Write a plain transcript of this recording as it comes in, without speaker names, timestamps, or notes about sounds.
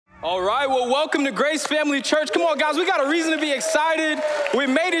All right, well, welcome to Grace Family Church. Come on, guys, we got a reason to be excited. We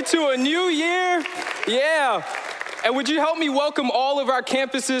made it to a new year. Yeah. And would you help me welcome all of our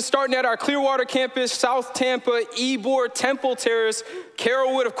campuses, starting at our Clearwater campus, South Tampa, Ybor, Temple Terrace,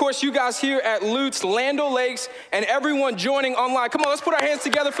 Carrollwood, of course, you guys here at Lutz, Land O'Lakes, and everyone joining online. Come on, let's put our hands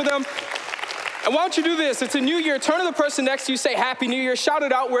together for them. And why don't you do this? It's a new year. Turn to the person next to you, say Happy New Year. Shout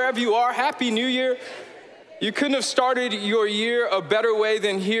it out wherever you are. Happy New Year. You couldn't have started your year a better way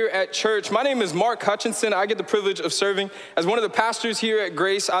than here at church. My name is Mark Hutchinson. I get the privilege of serving as one of the pastors here at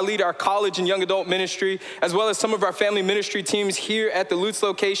Grace. I lead our college and young adult ministry, as well as some of our family ministry teams here at the Lutz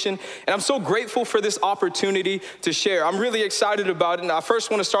location. And I'm so grateful for this opportunity to share. I'm really excited about it. And I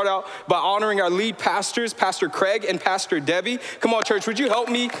first want to start out by honoring our lead pastors, Pastor Craig and Pastor Debbie. Come on, church, would you help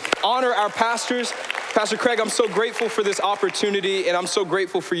me honor our pastors? Pastor Craig, I'm so grateful for this opportunity, and I'm so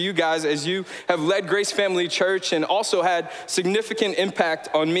grateful for you guys as you have led Grace Family Church and also had significant impact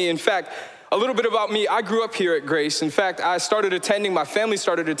on me. In fact, a little bit about me, I grew up here at Grace. In fact, my family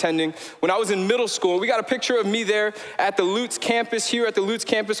started attending when I was in middle school. We got a picture of me there at the Lutz campus, here at the Lutz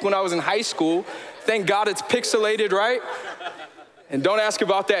campus when I was in high school. Thank God it's pixelated, right? And don't ask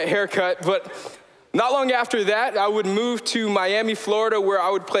about that haircut, but not long after that, I would move to Miami, Florida, where I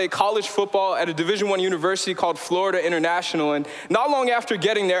would play college football at a Division I university called Florida International. And not long after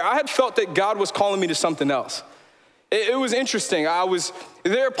getting there, I had felt that God was calling me to something else. It was interesting. I was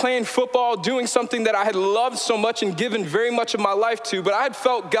there playing football, doing something that I had loved so much and given very much of my life to, but I had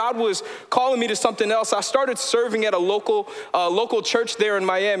felt God was calling me to something else. I started serving at a local church there in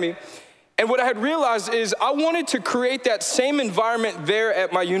Miami. And what I had realized is I wanted to create that same environment there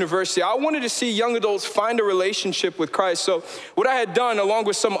at my university. I wanted to see young adults find a relationship with Christ. So what I had done, along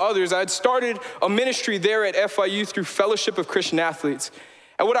with some others, I had started a ministry there at FIU through Fellowship of Christian Athletes.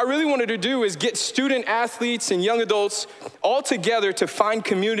 And what I really wanted to do is get student athletes and young adults all together to find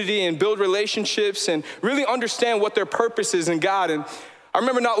community and build relationships and really understand what their purpose is in God. And I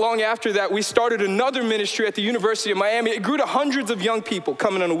remember not long after that, we started another ministry at the University of Miami. It grew to hundreds of young people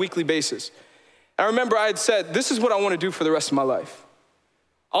coming on a weekly basis. I remember I had said, this is what I want to do for the rest of my life.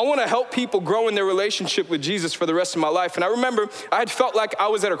 I want to help people grow in their relationship with Jesus for the rest of my life. And I remember I had felt like I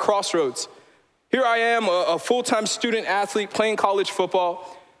was at a crossroads. Here I am, a full-time student athlete playing college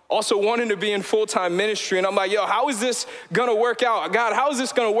football, also wanting to be in full-time ministry. And I'm like, yo, how is this going to work out? God, how is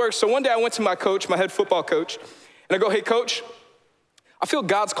this going to work? So one day I went to my coach, my head football coach, and I go, hey, coach, I feel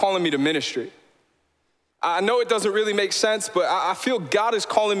God's calling me to ministry. I know it doesn't really make sense, but I feel God is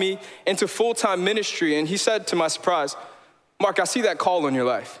calling me into full-time ministry. And he said to my surprise, Mark, I see that call in your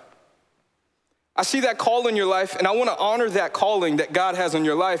life. I see that call in your life, and I want to honor that calling that God has on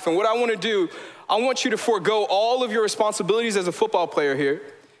your life. And what I want to do, I want you to forego all of your responsibilities as a football player here,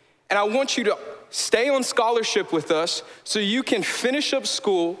 and I want you to stay on scholarship with us so you can finish up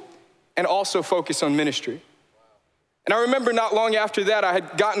school and also focus on ministry. And I remember not long after that, I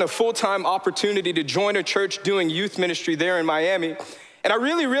had gotten a full-time opportunity to join a church doing youth ministry there in Miami. And I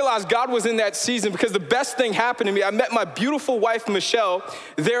really realized God was in that season because the best thing happened to me. I met my beautiful wife, Michelle,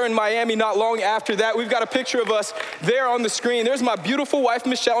 there in Miami not long after that. We've got a picture of us there on the screen. There's my beautiful wife,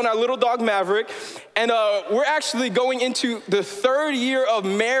 Michelle, and our little dog, Maverick. And we're actually going into the third year of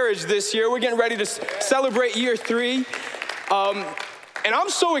marriage this year. We're getting ready to celebrate year 3. And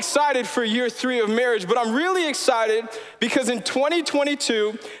I'm so excited for year 3 of marriage, but I'm really excited because in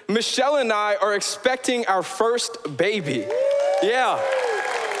 2022, Michelle and I are expecting our first baby. Yeah.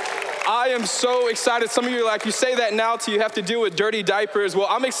 I am so excited. Some of you are like, you say that now till you have to deal with dirty diapers. Well,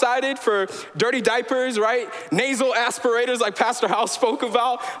 I'm excited for dirty diapers, right? Nasal aspirators like Pastor House spoke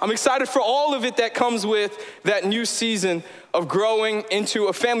about. I'm excited for all of it that comes with that new season of growing into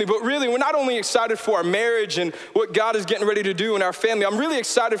a family. But really, we're not only excited for our marriage and what God is getting ready to do in our family. I'm really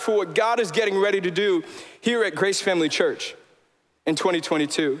excited for what God is getting ready to do here at Grace Family Church in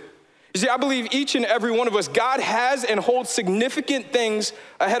 2022. You see, I believe each and every one of us, God has and holds significant things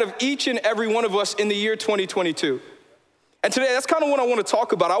ahead of each and every one of us in the year 2022. And today, that's kind of what I want to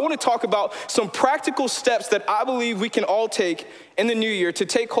talk about. I want to talk about some practical steps that I believe we can all take in the new year to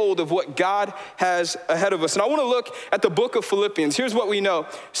take hold of what God has ahead of us. And I want to look at the book of Philippians. Here's what we know.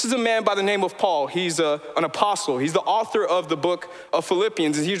 This is a man by the name of Paul. He's an apostle. He's the author of the book of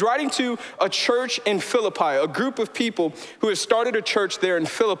Philippians. And he's writing to a church in Philippi, a group of people who have started a church there in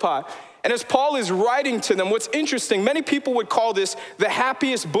Philippi. And as Paul is writing to them, what's interesting, many people would call this the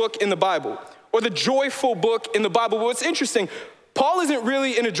happiest book in the Bible, or the joyful book in the Bible. But what's interesting, Paul isn't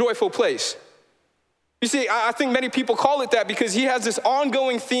really in a joyful place. You see, I think many people call it that because he has this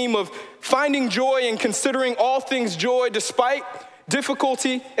ongoing theme of finding joy and considering all things joy despite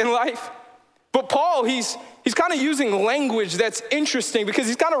difficulty in life. But Paul, he's kind of using language that's interesting because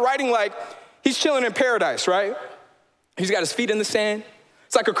he's kind of writing like he's chilling in paradise, right? He's got his feet in the sand.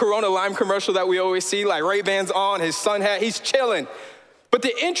 It's like a Corona Lime commercial that we always see, like Ray-Bans on, his sun hat, he's chilling. But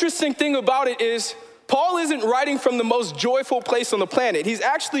the interesting thing about it is Paul isn't writing from the most joyful place on the planet. He's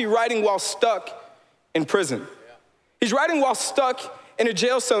actually writing while stuck in prison. He's writing while stuck in a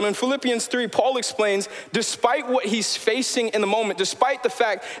jail cell. And in Philippians 3, Paul explains, despite what he's facing in the moment, despite the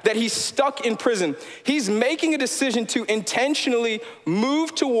fact that he's stuck in prison, he's making a decision to intentionally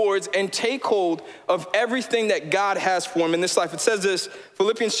move towards and take hold of everything that God has for him in this life. It says this,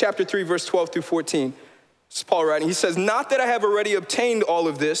 Philippians chapter 3, verse 12 through 14. This is Paul writing. He says, not that I have already obtained all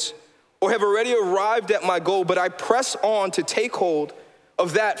of this or have already arrived at my goal, but I press on to take hold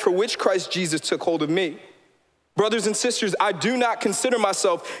of that for which Christ Jesus took hold of me. Brothers and sisters, I do not consider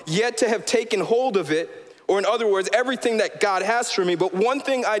myself yet to have taken hold of it, or in other words, everything that God has for me. But one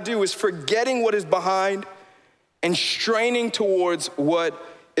thing I do is forgetting what is behind and straining towards what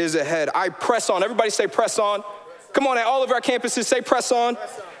is ahead. I press on. Everybody say press on. Come on, at all of our campuses, say press on.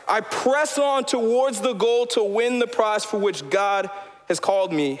 I press on towards the goal to win the prize for which God has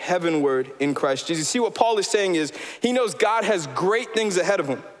called me heavenward in Christ Jesus. See, what Paul is saying is he knows God has great things ahead of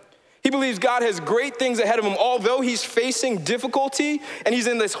him. He believes God has great things ahead of him. Although he's facing difficulty and he's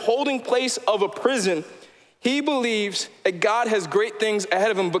in this holding place of a prison, he believes that God has great things ahead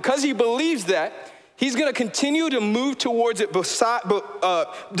of him. Because he believes that, he's going to continue to move towards it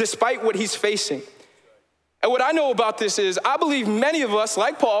despite what he's facing. And what I know about this is I believe many of us,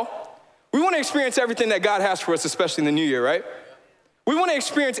 like Paul, we want to experience everything that God has for us, especially in the new year, right? We want to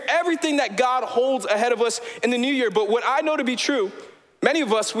experience everything that God holds ahead of us in the new year. But what I know to be true, many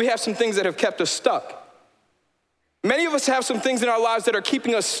of us, we have some things that have kept us stuck. Many of us have some things in our lives that are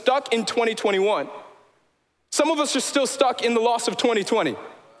keeping us stuck in 2021. Some of us are still stuck in the loss of 2020.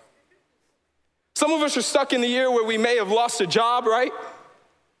 Some of us are stuck in the year where we may have lost a job, right?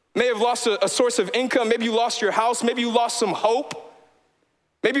 May have lost a source of income. Maybe you lost your house. Maybe you lost some hope.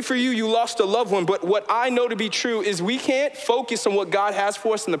 Maybe for you, you lost a loved one. But what I know to be true is we can't focus on what God has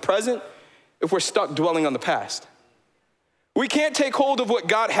for us in the present if we're stuck dwelling on the past. We can't take hold of what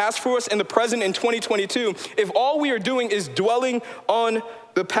God has for us in the present in 2022 if all we are doing is dwelling on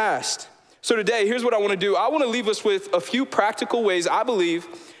the past. So today, here's what I want to do. I want to leave us with a few practical ways I believe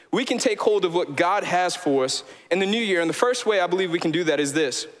we can take hold of what God has for us in the new year. And the first way I believe we can do that is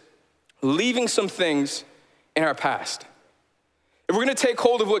this: leaving some things in our past. If we're going to take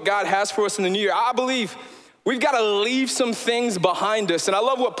hold of what God has for us in the new year, I believe we've got to leave some things behind us. And I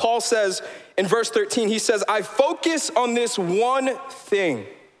love what Paul says in verse 13. He says, I focus on this one thing,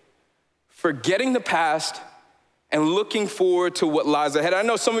 forgetting the past and looking forward to what lies ahead. I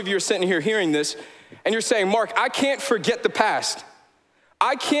know some of you are sitting here hearing this and you're saying, Mark, I can't forget the past.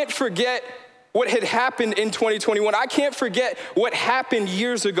 I can't forget what had happened in 2021. I can't forget what happened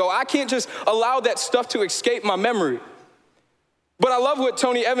years ago. I can't just allow that stuff to escape my memory. But I love what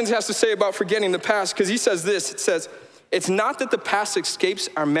Tony Evans has to say about forgetting the past, because he says this. It says, it's not that the past escapes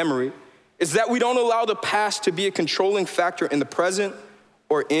our memory. It's that we don't allow the past to be a controlling factor in the present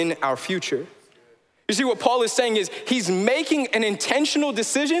or in our future. You see, what Paul is saying is he's making an intentional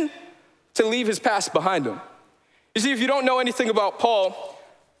decision to leave his past behind him. You see, if you don't know anything about Paul,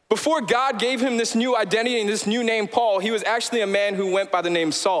 before God gave him this new identity and this new name, Paul, he was actually a man who went by the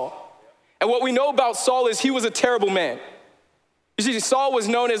name Saul. And what we know about Saul is he was a terrible man. You see, Saul was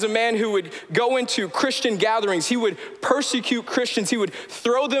known as a man who would go into Christian gatherings. He would persecute Christians. He would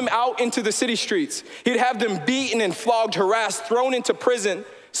throw them out into the city streets. He'd have them beaten and flogged, harassed, thrown into prison,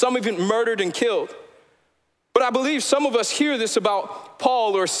 some even murdered and killed. But I believe some of us hear this about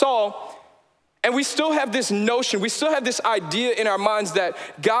Paul or Saul, and we still have this notion, we still have this idea in our minds that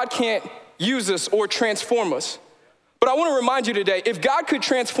God can't use us or transform us. But I want to remind you today, if God could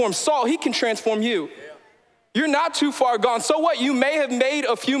transform Saul, he can transform you. You're not too far gone. So what? You may have made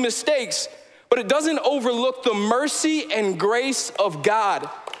a few mistakes, but it doesn't overlook the mercy and grace of God.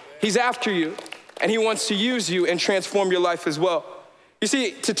 He's after you, and he wants to use you and transform your life as well. You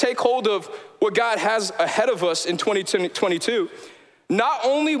see, to take hold of what God has ahead of us in 2022, not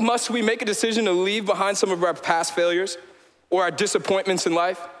only must we make a decision to leave behind some of our past failures or our disappointments in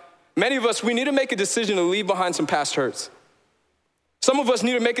life, many of us, we need to make a decision to leave behind some past hurts. Some of us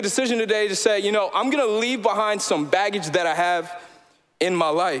need to make a decision today to say, you know, I'm going to leave behind some baggage that I have in my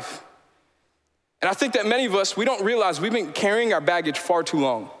life. And I think that many of us, we don't realize we've been carrying our baggage far too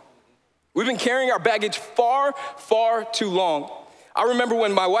long. We've been carrying our baggage far, far too long. I remember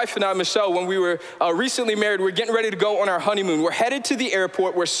when my wife and I, Michelle, when we were recently married, we were getting ready to go on our honeymoon. We're headed to the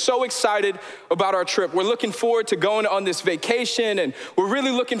airport. We're so excited about our trip. We're looking forward to going on this vacation, and we're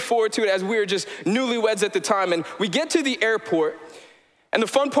really looking forward to it as we were just newlyweds at the time. And we get to the airport, and the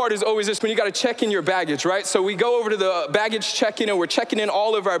fun part is always this, when you got to check in your baggage, right? So we go over to the baggage check-in, and we're checking in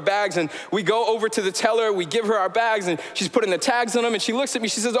all of our bags, and we go over to the teller, we give her our bags, and she's putting the tags on them, and she looks at me,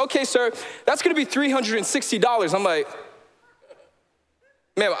 she says, "Okay, sir, that's going to be $360. I'm like,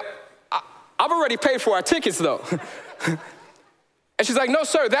 "Man, I've already paid for our tickets, though." And she's like, "No,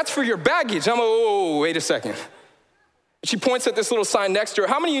 sir, that's for your baggage." I'm like, "Oh, wait a second." She points at this little sign next to her.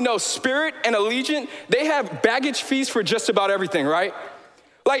 How many of you know Spirit and Allegiant, they have baggage fees for just about everything, right?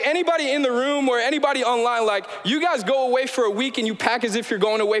 Like anybody in the room or anybody online, like you guys go away for a week and you pack as if you're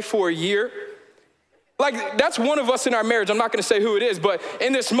going away for a year. Like that's one of us in our marriage. I'm not gonna say who it is, but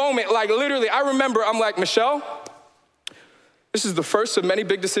in this moment, like literally, I remember I'm like, "Michelle, this is the first of many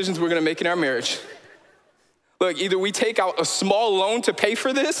big decisions we're gonna make in our marriage. Look, either we take out a small loan to pay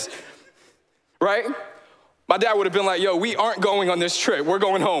for this," right? My dad would have been like, "Yo, we aren't going on this trip. We're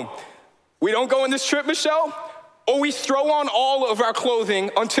going home. We don't go on this trip, Michelle, or we throw on all of our clothing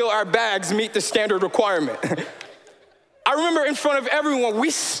until our bags meet the standard requirement." I remember in front of everyone,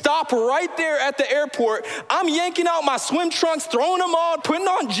 we stop right there at the airport. I'm yanking out my swim trunks, throwing them on, putting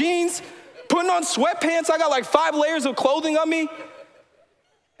on jeans, putting on sweatpants. I got like 5 layers of clothing on me.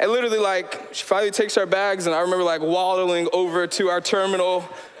 And literally like, she finally takes our bags, and I remember like waddling over to our terminal.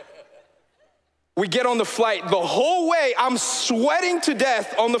 We get on the flight. The whole way, I'm sweating to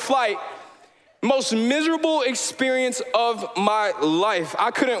death on the flight. Most miserable experience of my life.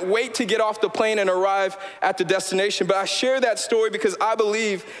 I couldn't wait to get off the plane and arrive at the destination. But I share that story because I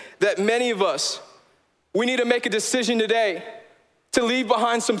believe that many of us, we need to make a decision today to leave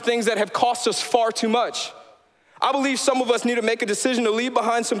behind some things that have cost us far too much. I believe some of us need to make a decision to leave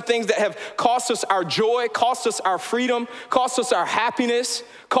behind some things that have cost us our joy, cost us our freedom, cost us our happiness,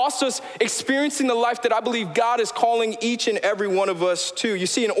 cost us experiencing the life that I believe God is calling each and every one of us to. You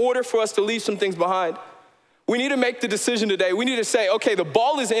see, in order for us to leave some things behind, we need to make the decision today. We need to say, okay, the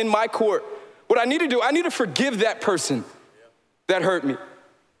ball is in my court. What I need to do, I need to forgive that person that hurt me.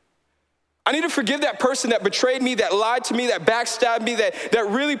 I need to forgive that person that betrayed me, that lied to me, that backstabbed me, that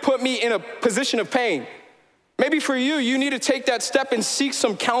really put me in a position of pain. Maybe for you, you need to take that step and seek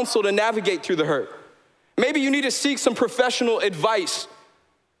some counsel to navigate through the hurt. Maybe you need to seek some professional advice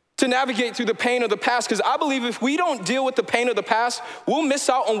to navigate through the pain of the past, because I believe if we don't deal with the pain of the past, we'll miss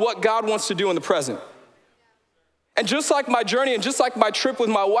out on what God wants to do in the present. And just like my journey and just like my trip with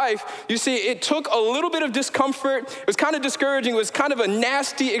my wife, you see, it took a little bit of discomfort. It was kind of discouraging. It was kind of a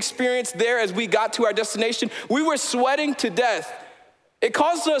nasty experience there as we got to our destination. We were sweating to death. It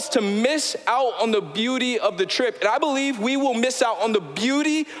caused us to miss out on the beauty of the trip. And I believe we will miss out on the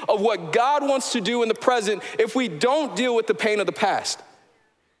beauty of what God wants to do in the present if we don't deal with the pain of the past.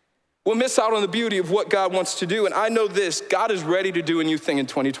 We'll miss out on the beauty of what God wants to do. And I know this, God is ready to do a new thing in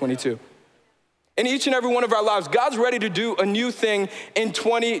 2022. In each and every one of our lives, God's ready to do a new thing in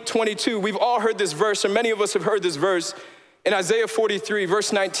 2022. We've all heard this verse, or many of us have heard this verse in Isaiah 43,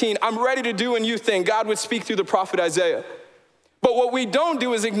 verse 19. I'm ready to do a new thing. God would speak through the prophet Isaiah. But what we don't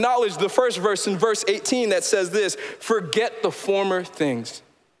do is acknowledge the first verse in verse 18 that says this: forget the former things.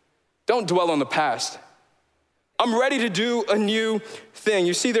 Don't dwell on the past. I'm ready to do a new thing.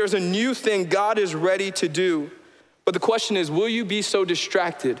 You see, there's a new thing God is ready to do. But the question is, will you be so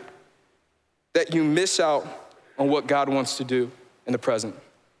distracted that you miss out on what God wants to do in the present?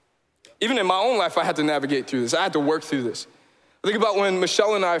 Even in my own life, I had to navigate through this. I had to work through this. Think about when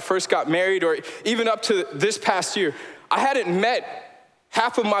Michelle and I first got married, or even up to this past year. I hadn't met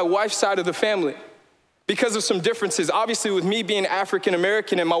half of my wife's side of the family because of some differences. Obviously, with me being African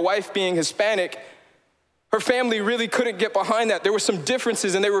American and my wife being Hispanic, her family really couldn't get behind that. There were some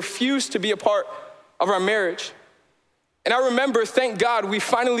differences, and they refused to be a part of our marriage. And I remember, thank God, we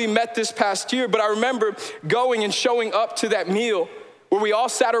finally met this past year, but I remember going and showing up to that meal where we all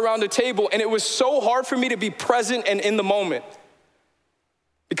sat around the table, and it was so hard for me to be present and in the moment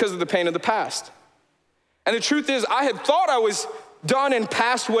because of the pain of the past. And the truth is, I had thought I was done and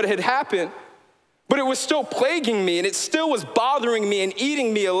past what had happened, but it was still plaguing me, and it still was bothering me and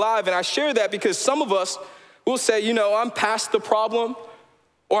eating me alive. And I share that because some of us will say, you know, I'm past the problem,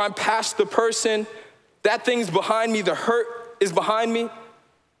 or I'm past the person. That thing's behind me. The hurt is behind me.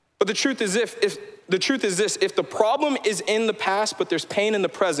 But the truth is, if the problem is in the past, but there's pain in the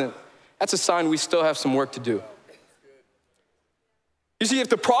present, that's a sign we still have some work to do. You see, if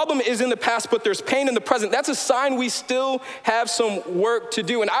the problem is in the past, but there's pain in the present, that's a sign we still have some work to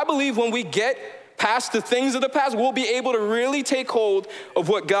do. And I believe when we get past the things of the past, we'll be able to really take hold of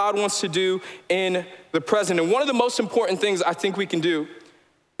what God wants to do in the present. And one of the most important things I think we can do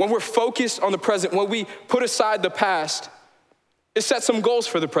when we're focused on the present, when we put aside the past, is set some goals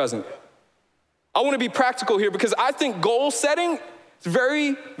for the present. I want to be practical here because I think goal setting is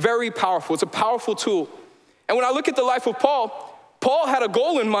very, very powerful. It's a powerful tool. And when I look at the life of Paul had a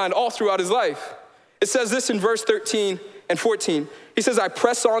goal in mind all throughout his life. It says this in verse 13 and 14. He says, I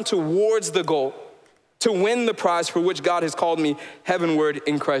press on towards the goal to win the prize for which God has called me heavenward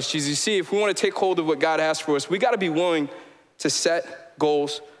in Christ Jesus. You see, if we want to take hold of what God has for us, we got to be willing to set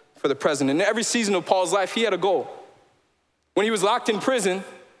goals for the present. In every season of Paul's life, he had a goal. When he was locked in prison,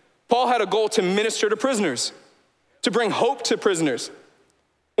 Paul had a goal to minister to prisoners, to bring hope to prisoners.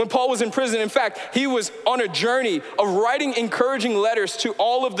 When Paul was in prison, in fact, he was on a journey of writing encouraging letters to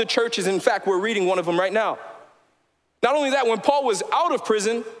all of the churches. In fact, we're reading one of them right now. Not only that, when Paul was out of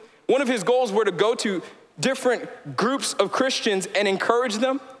prison, one of his goals were to go to different groups of Christians and encourage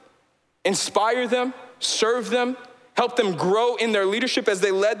them, inspire them, serve them, help them grow in their leadership as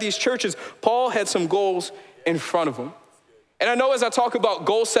they led these churches. Paul had some goals in front of him. And I know as I talk about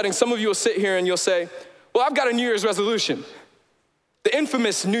goal setting, some of you will sit here and you'll say, well, I've got a New Year's resolution. The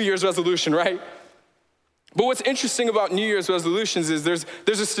infamous New Year's resolution, right? But what's interesting about New Year's resolutions is there's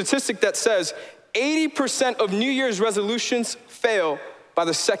a statistic that says 80% of New Year's resolutions fail by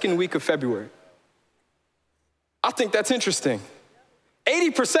the second week of February. I think that's interesting.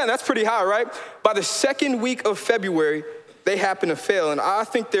 80%, that's pretty high, right? By the second week of February, they happen to fail. And I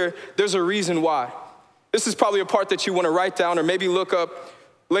think there's a reason why. This is probably a part that you want to write down or maybe look up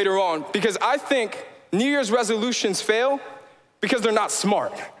later on, because I think New Year's resolutions fail because they're not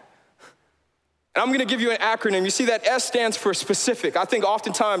smart. And I'm going to give you an acronym. You see that S stands for specific. I think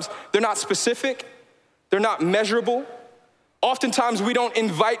oftentimes they're not specific. They're not measurable. Oftentimes we don't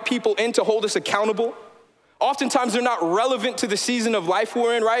invite people in to hold us accountable. Oftentimes they're not relevant to the season of life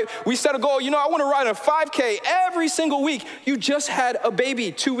we're in, right? We set a goal, I want to run a 5K every single week. You just had a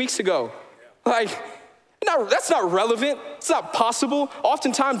baby 2 weeks ago. That's not relevant. It's not possible.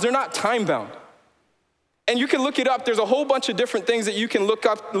 Oftentimes they're not time-bound. And you can look it up. There's a whole bunch of different things that you can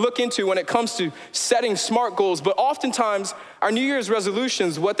look into when it comes to setting SMART goals. But oftentimes, our New Year's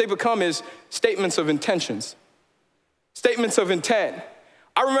resolutions, what they become is statements of intentions, statements of intent.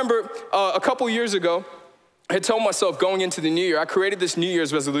 I remember a couple years ago, I had told myself going into the new year, I created this New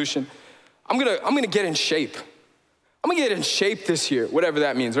Year's resolution. I'm gonna get in shape. I'm gonna get in shape this year, whatever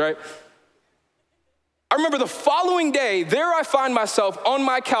that means, right? I remember the following day, there I find myself on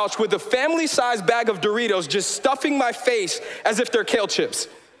my couch with a family-sized bag of Doritos just stuffing my face as if they're kale chips.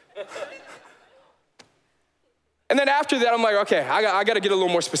 And then after that, I'm like, okay, I got to get a little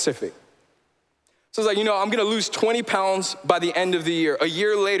more specific. So I was like, I'm going to lose 20 pounds by the end of the year. A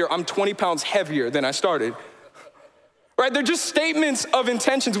year later, I'm 20 pounds heavier than I started. Right? They're just statements of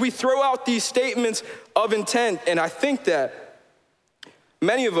intentions. We throw out these statements of intent, and I think that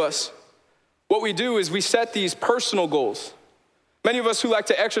many of us, what we do is we set these personal goals. Many of us who like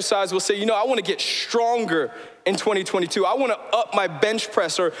to exercise will say, I want to get stronger in 2022. I want to up my bench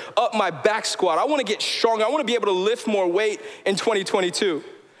press or up my back squat. I want to get stronger. I want to be able to lift more weight in 2022.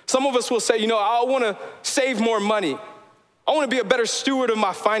 Some of us will say, I want to save more money. I want to be a better steward of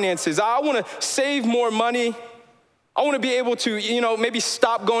my finances. I want to save more money. I want to be able to, maybe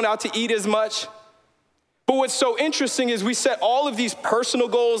stop going out to eat as much. But what's so interesting is we set all of these personal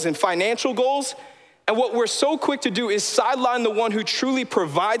goals and financial goals, and what we're so quick to do is sideline the one who truly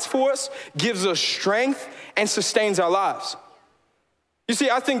provides for us, gives us strength, and sustains our lives. You see,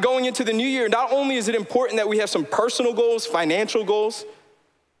 I think going into the new year, not only is it important that we have some personal goals, financial goals,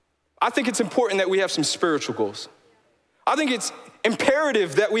 I think it's important that we have some spiritual goals. I think it's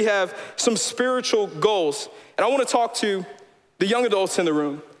imperative that we have some spiritual goals. And I want to talk to the young adults in the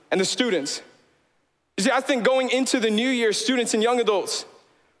room and the students. You see, I think going into the new year, students and young adults,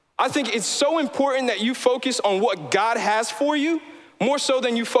 I think it's so important that you focus on what God has for you more so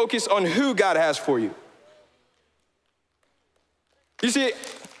than you focus on who God has for you. You see,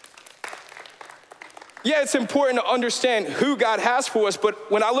 yeah, it's important to understand who God has for us,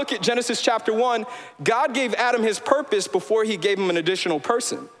 but when I look at Genesis chapter 1, God gave Adam his purpose before he gave him an additional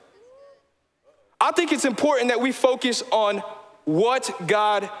person. I think it's important that we focus on what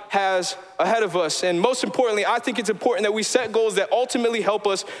God has ahead of us. And most importantly, I think it's important that we set goals that ultimately help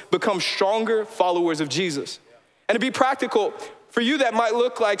us become stronger followers of Jesus. And to be practical, for you that might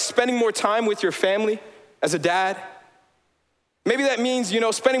look like spending more time with your family as a dad. Maybe that means,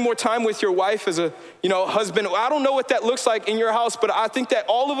 spending more time with your wife as a, husband. I don't know what that looks like in your house, but I think that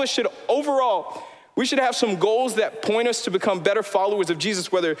all of us should overall We should have some goals that point us to become better followers of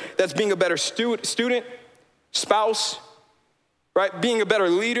Jesus, whether that's being a better student, spouse, right? Being a better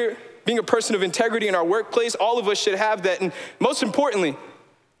leader, being a person of integrity in our workplace. All of us should have that. And most importantly,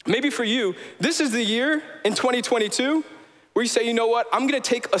 maybe for you, this is the year in 2022 where you say, you know what? I'm gonna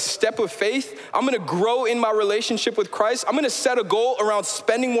take a step of faith. I'm gonna grow in my relationship with Christ. I'm gonna set a goal around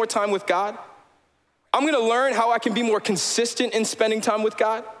spending more time with God. I'm gonna learn how I can be more consistent in spending time with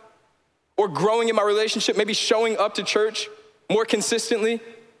God or growing in my relationship, maybe showing up to church more consistently.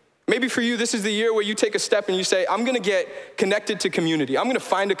 Maybe for you, this is the year where you take a step and you say, I'm gonna get connected to community. I'm gonna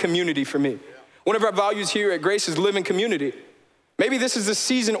find a community for me. One of our values here at Grace is live in community. Maybe this is the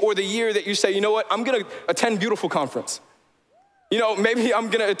season or the year that you say, you know what, I'm gonna attend Beautiful Conference. You know, maybe I'm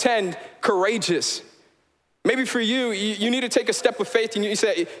gonna attend Courageous. Maybe for you, you need to take a step of faith and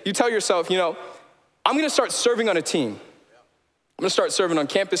you tell yourself, you know, I'm gonna start serving on a team. I'm gonna start serving on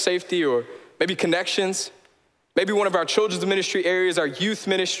campus safety or maybe connections. Maybe one of our children's ministry areas, our youth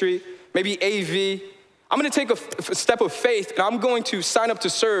ministry, maybe AV. I'm gonna take a step of faith and I'm going to sign up to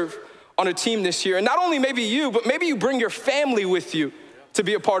serve on a team this year. And not only maybe you, but maybe you bring your family with you to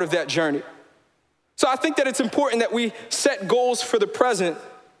be a part of that journey. So I think that it's important that we set goals for the present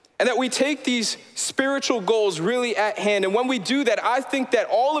and that we take these spiritual goals really at hand. And when we do that, I think that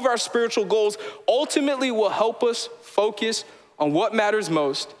all of our spiritual goals ultimately will help us focus on what matters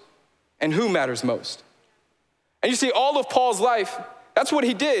most and who matters most. And you see, all of Paul's life, that's what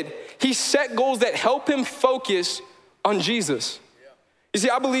he did. He set goals that help him focus on Jesus. You see,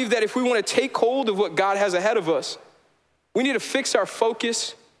 I believe that if we want to take hold of what God has ahead of us, we need to fix our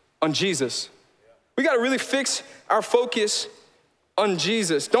focus on Jesus. We got to really fix our focus on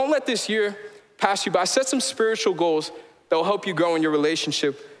Jesus. Don't let this year pass you by. Set some spiritual goals that will help you grow in your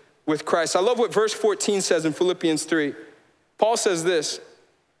relationship with Christ. I love what verse 14 says in Philippians 3. Paul says this,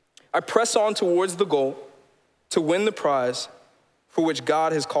 I press on towards the goal to win the prize for which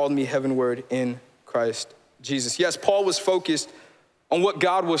God has called me heavenward in Christ Jesus. Yes, Paul was focused on what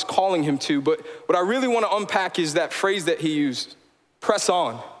God was calling him to, but what I really want to unpack is that phrase that he used, press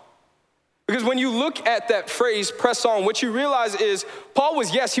on. Because when you look at that phrase, press on, what you realize is Paul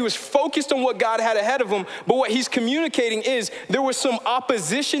was, yes, he was focused on what God had ahead of him, but what he's communicating is there was some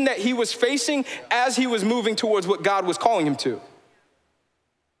opposition that he was facing as he was moving towards what God was calling him to.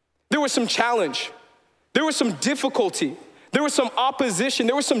 There was some challenge. There was some difficulty. There was some opposition.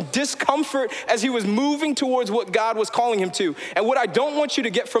 There was some discomfort as he was moving towards what God was calling him to. And what I don't want you to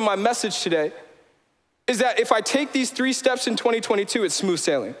get from my message today is that if I take these 3 steps in 2022, it's smooth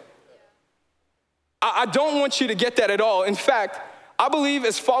sailing. I don't want you to get that at all. In fact, I believe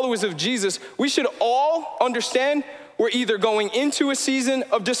as followers of Jesus, we should all understand we're either going into a season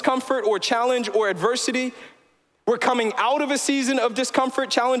of discomfort or challenge or adversity. We're coming out of a season of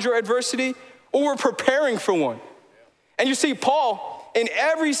discomfort, challenge, or adversity, or we're preparing for one. And you see, Paul, in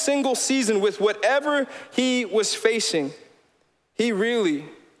every single season with whatever he was facing, he really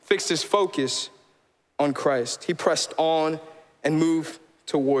fixed his focus on Christ. He pressed on and moved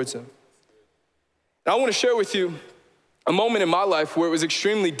towards him. And I want to share with you a moment in my life where it was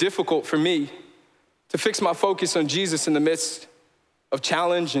extremely difficult for me to fix my focus on Jesus in the midst of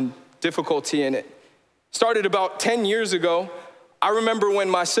challenge and difficulty. And it started about 10 years ago. I remember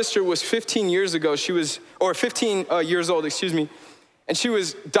when my sister was 15 years old, and she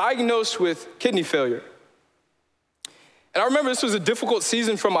was diagnosed with kidney failure. And I remember this was a difficult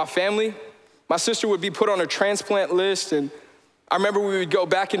season for my family. My sister would be put on a transplant list, and I remember we would go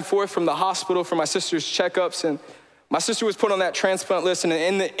back and forth from the hospital for my sister's checkups, and my sister was put on that transplant list, and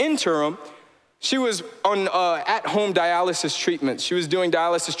in the interim, she was on at-home dialysis treatments. She was doing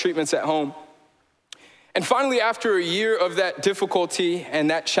dialysis treatments at home. And finally, after a year of that difficulty and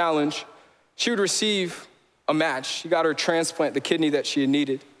that challenge, she would receive a match. She got her transplant, the kidney that she had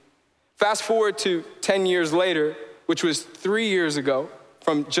needed. Fast forward to 10 years later, which was 3 years ago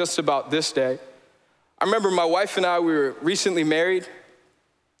from just about this day. I remember my wife and I, we were recently married,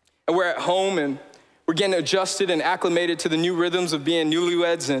 and we're at home, and we're getting adjusted and acclimated to the new rhythms of being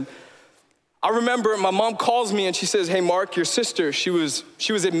newlyweds. And I remember my mom calls me and she says, hey, Mark, your sister, she was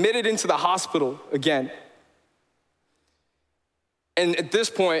admitted into the hospital again. And at this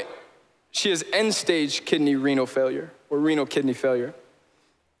point, she has end-stage kidney renal failure, or renal kidney failure.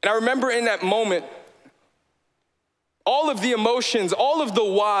 And I remember in that moment, all of the emotions, all of the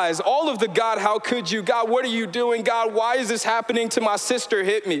whys, all of the God, how could you? God, what are you doing? God, why is this happening to my sister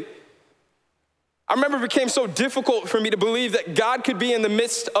hit me? I remember it became so difficult for me to believe that God could be in the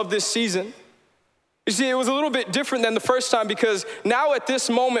midst of this season. You see, it was a little bit different than the first time because now at this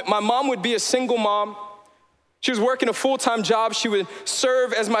moment, my mom would be a single mom. She was working a full-time job. She would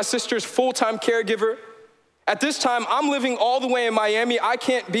serve as my sister's full-time caregiver. At this time, I'm living all the way in Miami. I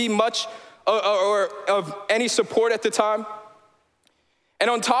can't be much or of any support at the time. And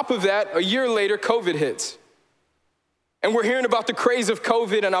on top of that, a year later, COVID hits. And we're hearing about the craze of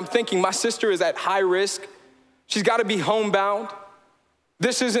COVID, and I'm thinking my sister is at high risk. She's got to be homebound.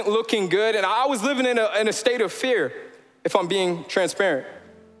 This isn't looking good. And I was living in a state of fear, if I'm being transparent.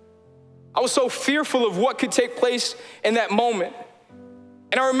 I was so fearful of what could take place in that moment.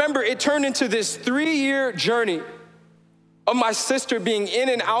 And I remember it turned into this 3-year journey of my sister being in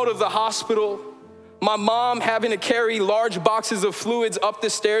and out of the hospital, my mom having to carry large boxes of fluids up the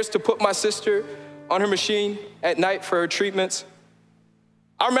stairs to put my sister on her machine at night for her treatments.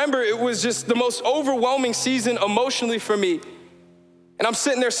 I remember it was just the most overwhelming season emotionally for me. And I'm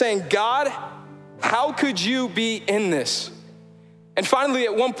sitting there saying, God, how could you be in this? And finally,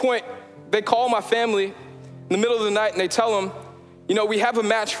 at one point, they call my family in the middle of the night and they tell them, you know, we have a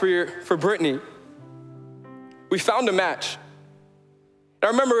match for Brittany. We found a match. And I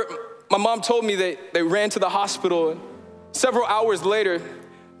remember my mom told me they ran to the hospital, and several hours later,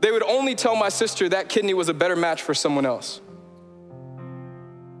 they would only tell my sister that kidney was a better match for someone else.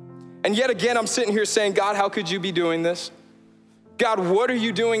 And yet again, I'm sitting here saying, God, how could you be doing this? God, what are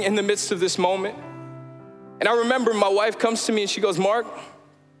you doing in the midst of this moment? And I remember my wife comes to me and she goes, Mark,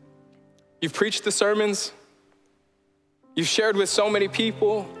 you've preached the sermons. You've shared with so many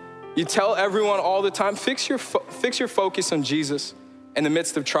people. You tell everyone all the time, fix your focus on Jesus in the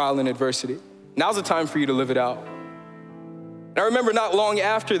midst of trial and adversity. Now's the time for you to live it out. And I remember not long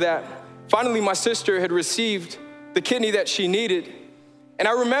after that, finally my sister had received the kidney that she needed. And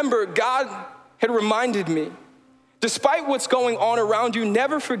I remember God had reminded me, despite what's going on around you,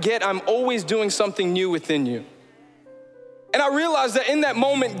 never forget I'm always doing something new within you. And I realized that in that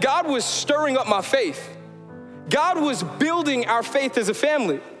moment, God was stirring up my faith. God was building our faith as a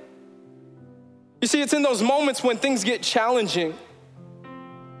family. You see, it's in those moments when things get challenging,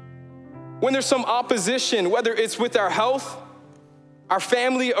 when there's some opposition, whether it's with our health, our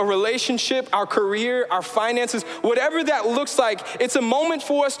family, a relationship, our career, our finances, whatever that looks like, it's a moment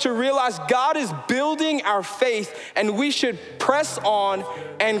for us to realize God is building our faith and we should press on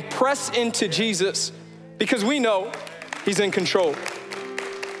and press into Jesus because we know He's in control.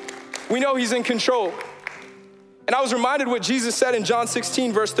 We know He's in control. And I was reminded what Jesus said in John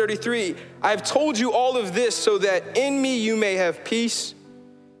 16, verse 33. I have told you all of this so that in me you may have peace.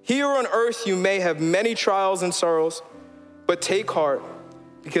 Here on earth you may have many trials and sorrows, but take heart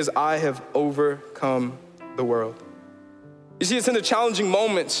because I have overcome the world. You see, it's in the challenging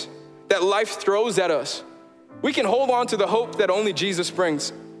moments that life throws at us. We can hold on to the hope that only Jesus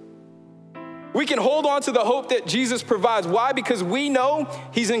brings. We can hold on to the hope that Jesus provides. Why? Because we know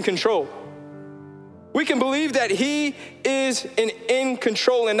He's in control. We can believe that He is in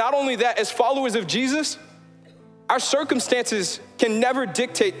control. And not only that, as followers of Jesus, our circumstances can never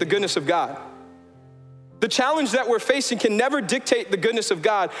dictate the goodness of God. The challenge that we're facing can never dictate the goodness of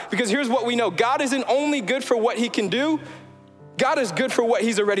God, because here's what we know. God isn't only good for what He can do, God is good for what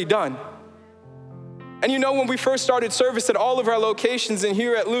He's already done. And you know, when we first started service at all of our locations and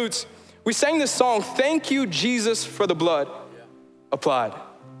here at Lutz, we sang this song, Thank You, Jesus, for the blood applied.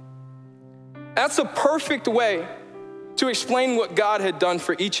 That's a perfect way to explain what God had done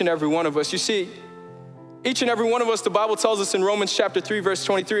for each and every one of us. You see, each and every one of us, the Bible tells us in Romans chapter 3, verse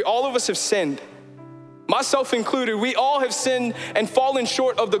 23, all of us have sinned, myself included. We all have sinned and fallen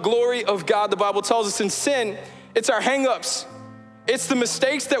short of the glory of God. The Bible tells us in sin, it's our hang-ups. It's the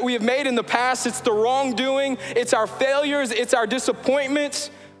mistakes that we have made in the past. It's the wrongdoing. It's our failures. It's our disappointments.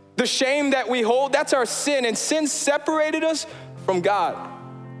 The shame that we hold, that's our sin. And sin separated us from God.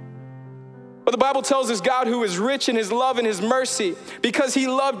 But the Bible tells us God, who is rich in His love and His mercy, because He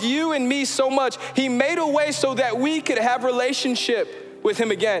loved you and me so much, He made a way so that we could have relationship with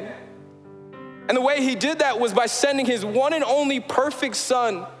Him again. And the way He did that was by sending His one and only perfect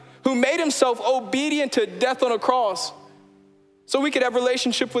Son, who made Himself obedient to death on a cross, so we could have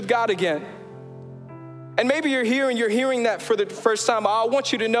relationship with God again. And maybe you're here and you're hearing that for the first time. I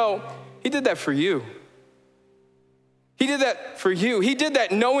want you to know He did that for you. He did that for you. He did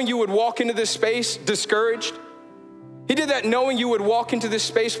that knowing you would walk into this space discouraged. He did that knowing you would walk into this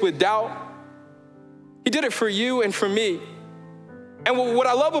space with doubt. He did it for you and for me. And what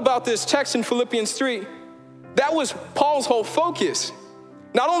I love about this text in Philippians 3, that was Paul's whole focus.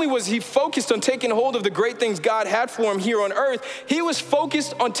 Not only was he focused on taking hold of the great things God had for him here on earth, he was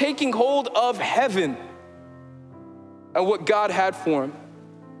focused on taking hold of heaven and what God had for him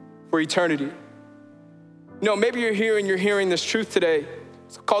for eternity. You know, maybe you're here and you're hearing this truth today.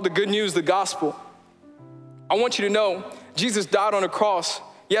 It's called the good news, the gospel. I want you to know Jesus died on a cross,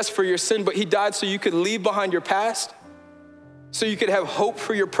 yes, for your sin, but he died so you could leave behind your past, so you could have hope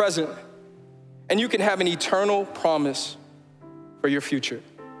for your present, and you can have an eternal promise for your future.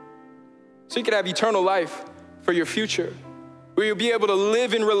 So you can have eternal life for your future, where you'll be able to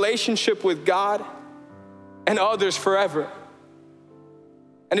live in relationship with God and others forever.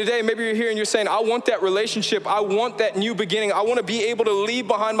 And today, maybe you're here and you're saying, I want that relationship. I want that new beginning. I want to be able to leave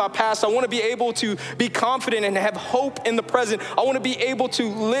behind my past. I want to be able to be confident and have hope in the present. I want to be able to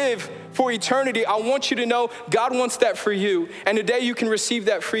live for eternity. I want you to know God wants that for you. And today you can receive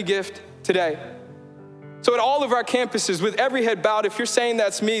that free gift today. So at all of our campuses, with every head bowed, if you're saying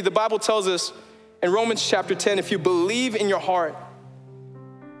that's me, the Bible tells us in Romans chapter 10, if you believe in your heart,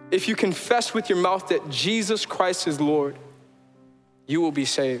 if you confess with your mouth that Jesus Christ is Lord, you will be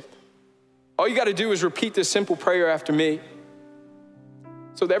saved. All you got to do is repeat this simple prayer after me.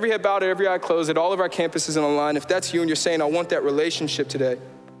 So with every head bowed and every eye closed at all of our campuses and online, if that's you and you're saying, I want that relationship today,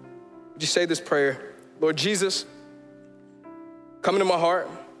 would you say this prayer? Lord Jesus, come into my heart.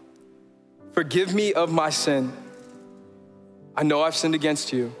 Forgive me of my sin. I know I've sinned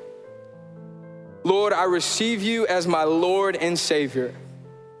against you. Lord, I receive you as my Lord and Savior.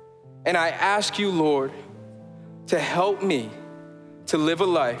 And I ask you, Lord, to help me to live a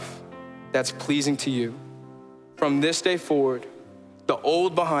life that's pleasing to you. From this day forward, the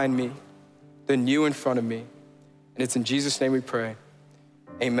old behind me, the new in front of me. And it's in Jesus' name we pray.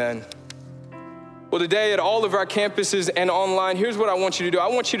 Amen. Well, today at all of our campuses and online, here's what I want you to do. I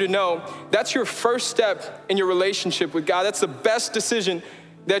want you to know that's your first step in your relationship with God. That's the best decision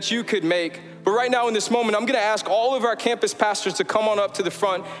that you could make. But right now in this moment, I'm gonna ask all of our campus pastors to come on up to the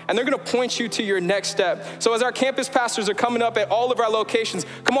front, and they're gonna point you to your next step. So as our campus pastors are coming up at all of our locations,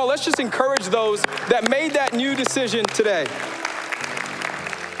 come on, let's just encourage those that made that new decision today.